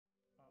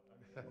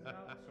So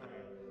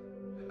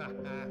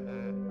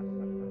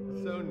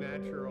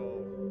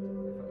natural.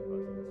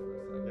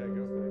 Yeah,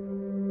 go for it.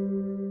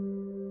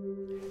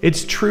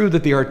 It's true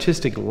that the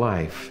artistic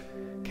life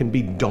can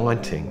be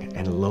daunting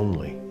and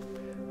lonely.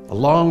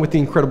 Along with the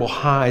incredible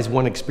highs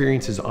one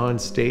experiences on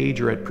stage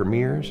or at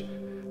premieres,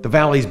 the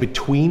valleys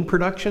between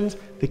productions,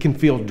 they can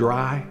feel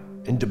dry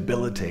and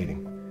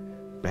debilitating.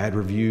 Bad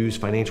reviews,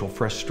 financial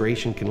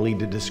frustration can lead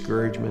to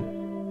discouragement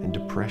and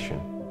depression.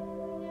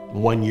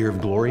 1 year of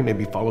glory may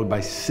be followed by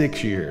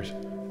 6 years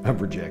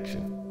of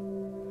rejection.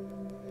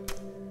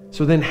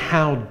 So then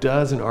how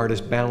does an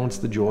artist balance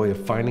the joy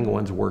of finding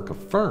one's work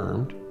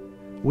affirmed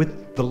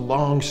with the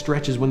long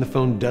stretches when the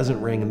phone doesn't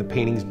ring and the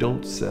paintings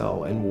don't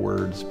sell and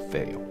words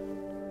fail?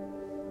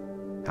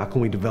 How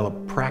can we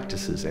develop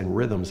practices and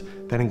rhythms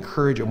that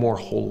encourage a more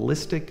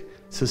holistic,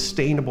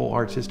 sustainable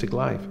artistic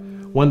life?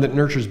 One that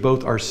nurtures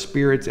both our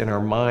spirits and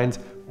our minds,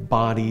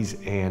 bodies,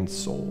 and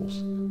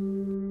souls.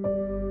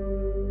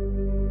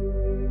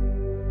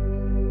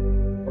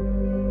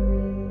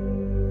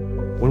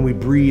 When we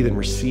breathe and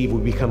receive, we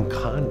become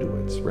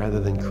conduits rather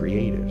than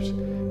creatives.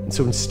 And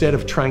so instead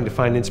of trying to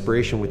find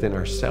inspiration within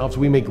ourselves,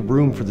 we make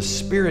room for the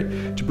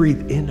Spirit to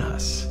breathe in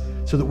us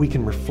so that we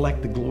can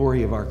reflect the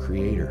glory of our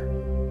Creator.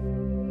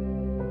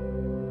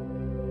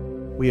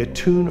 We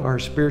attune our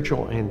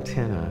spiritual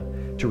antenna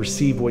to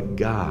receive what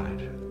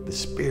God, the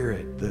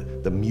Spirit,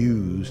 the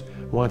Muse,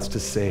 wants to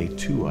say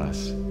to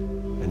us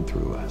and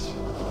through us.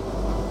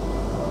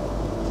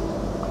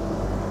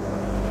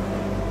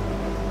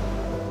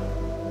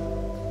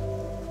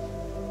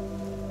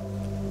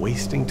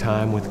 Wasting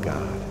time with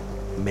God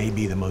may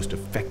be the most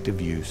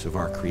effective use of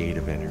our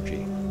creative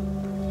energy.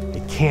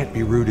 It can't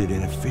be rooted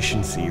in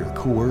efficiency or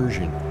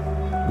coercion.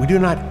 We do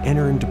not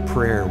enter into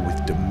prayer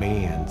with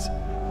demands,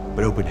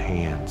 but open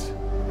hands.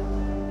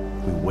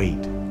 We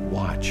wait,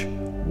 watch,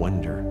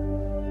 wonder.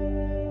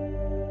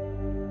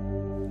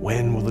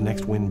 When will the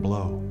next wind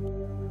blow?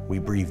 We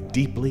breathe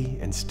deeply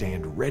and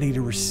stand ready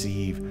to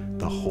receive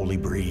the holy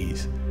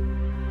breeze.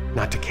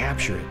 Not to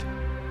capture it,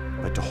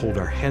 but to hold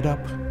our head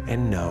up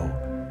and know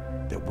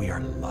that we are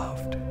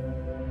loved.